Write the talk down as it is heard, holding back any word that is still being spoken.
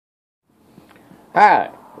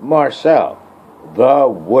Hi, Marcel, the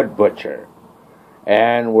Wood Butcher,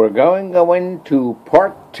 and we're going to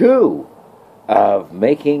part 2 of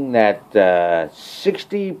making that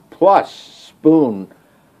 60-plus spoon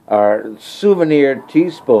or souvenir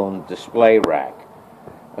teaspoon display rack.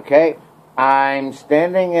 Okay, I'm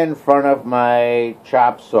standing in front of my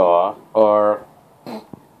chop saw, or,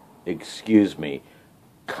 excuse me,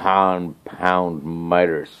 compound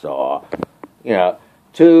miter saw,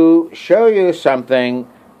 to show you something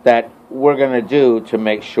that we're going to do to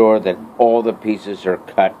make sure that all the pieces are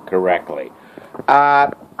cut correctly.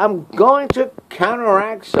 I'm going to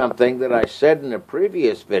counteract something that I said in a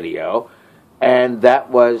previous video, and that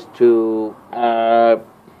was to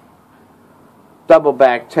double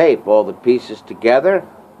back tape all the pieces together.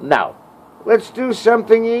 No, let's do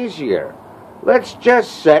something easier. Let's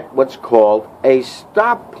just set what's called a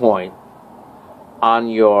stop point on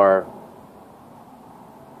your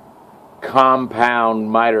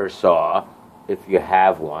compound miter saw, if you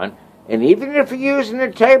have one, and even if you're using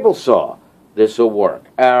a table saw, this will work.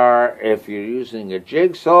 Or if you're using a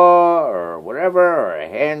jigsaw or whatever, or a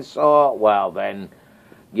hand saw, well, then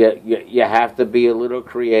you have to be a little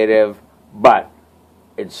creative, but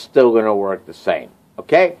it's still going to work the same.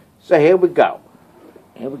 Okay? So here we go.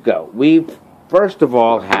 We first of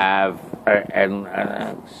all have,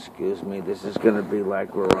 excuse me, this is going to be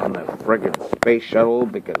like we're on the friggin' space shuttle,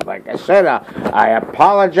 because like I said, I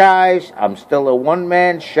apologize. I'm still a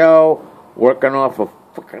one-man show working off a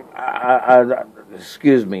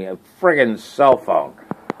friggin' cell phone.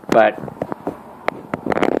 But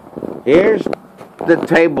here's the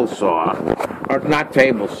table saw, or not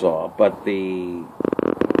table saw, but the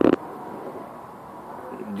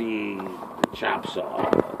chop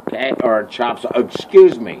saw, okay, or chop saw,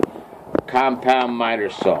 excuse me, compound miter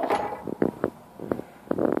saw.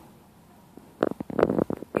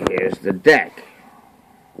 Here's the deck.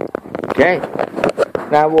 Okay,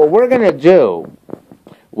 now what we're going to do,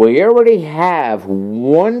 we already have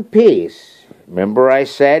one piece. Remember I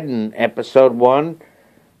said in episode 1,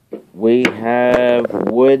 we have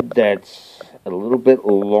wood that's a little bit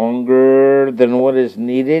longer than what is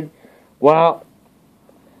needed. Well,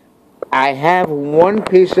 I have one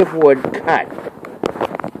piece of wood cut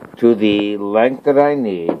to the length that I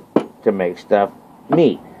need to make stuff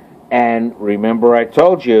neat. And remember I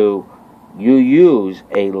told you, you use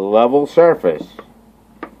a level surface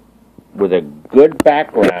with a good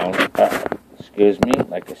background. Excuse me,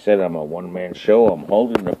 like I said, I'm a one-man show. I'm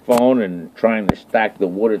holding the phone and trying to stack the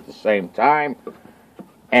wood at the same time.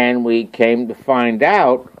 And we came to find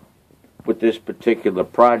out with this particular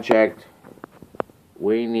project,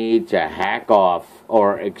 we need to hack off,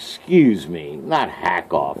 or excuse me, not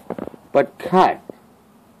hack off, but cut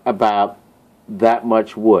about that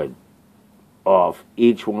much wood off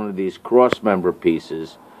each one of these cross-member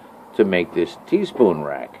pieces to make this teaspoon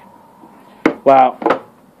rack. Well,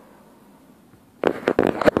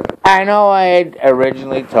 I know I had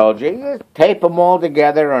originally told you, tape them all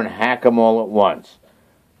together and hack them all at once.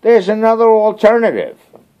 There's another alternative.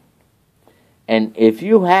 And if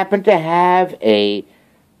you happen to have a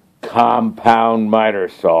compound miter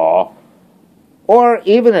saw, or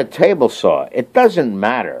even a table saw, it doesn't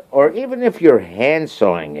matter, or even if you're hand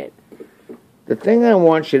sawing it, the thing I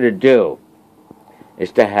want you to do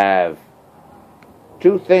is to have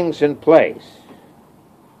two things in place.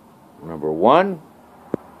 Number 1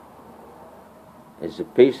 is a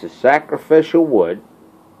piece of sacrificial wood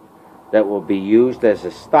that will be used as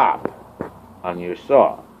a stop on your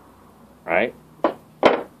saw, right?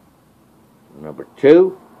 Number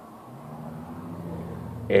 2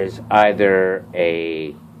 is either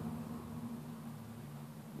a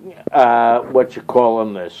what you call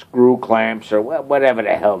them, the screw clamps, or whatever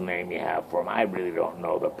the hell name you have for them. I really don't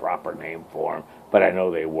know the proper name for them, but I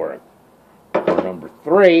know they work. Or number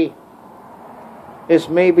 3 is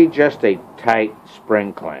maybe just a tight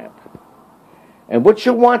spring clamp. And what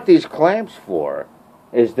you want these clamps for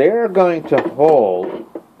is they're going to hold,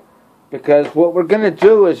 because what we're going to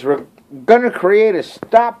do is we're going to create a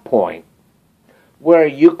stop point where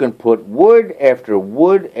you can put wood after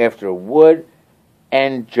wood after wood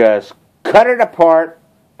and just cut it apart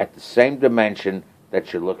at the same dimension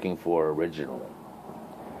that you're looking for originally.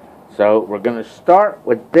 So we're going to start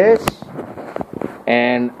with this,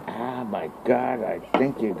 and oh my God, I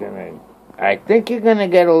think you're gonna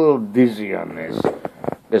get a little dizzy on this,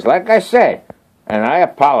 because like I said, and I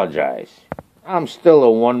apologize, I'm still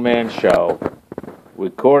a one-man show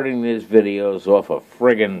recording these videos off a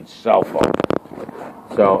friggin' cell phone.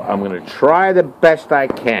 So I'm going to try the best I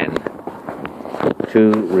can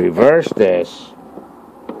to reverse this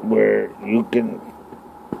where you can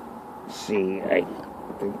see, I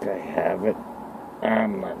think I have it.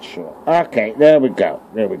 I'm not sure. Okay, there we go.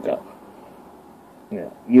 There we go. Yeah,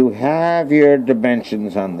 you have your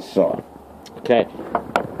dimensions on the saw. Okay.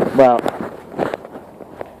 Well,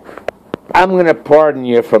 I'm going to pardon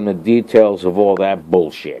you from the details of all that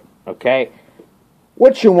bullshit. Okay?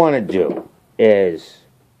 What you want to do is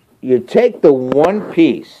you take the one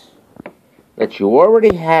piece that you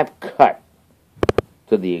already have cut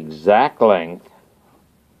to the exact length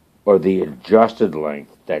or the adjusted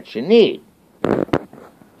length that you need.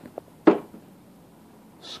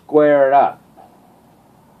 Square it up.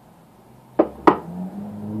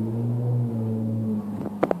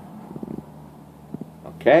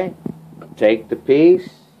 Okay? Take the piece.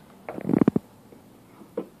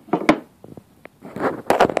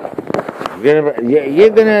 You're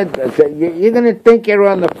gonna think you're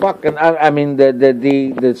on the fucking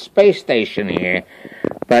the space station here,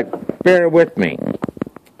 but bear with me.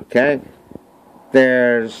 Okay?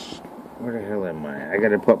 There's where the hell am I? I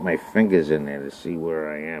gotta put my fingers in there to see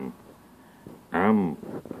where I am.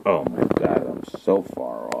 Oh my God, I'm so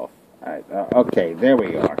far off. Okay, there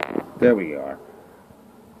we are. There we are.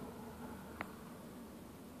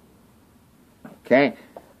 Okay?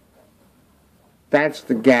 That's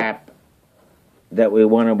the gap that we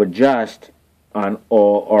want to adjust on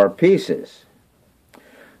all our pieces.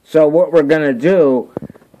 So what we're going to do,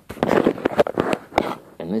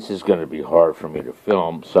 and this is going to be hard for me to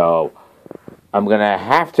film, so I'm going to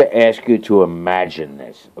have to ask you to imagine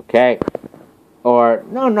this, okay? Or,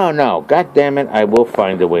 no, God damn it, I will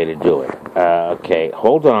find a way to do it. Okay,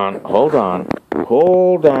 hold on.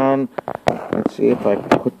 Let's see if I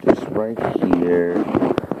put this right here.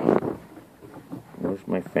 Where's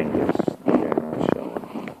my fingers? They're not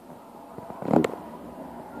showing.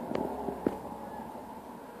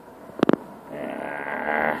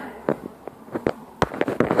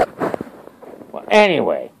 Well,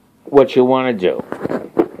 anyway, what you want to do.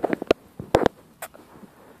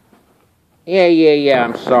 Yeah,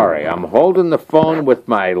 I'm sorry. I'm holding the phone with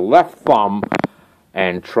my left thumb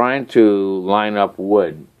and trying to line up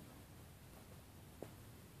wood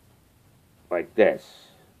like this.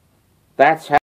 That's how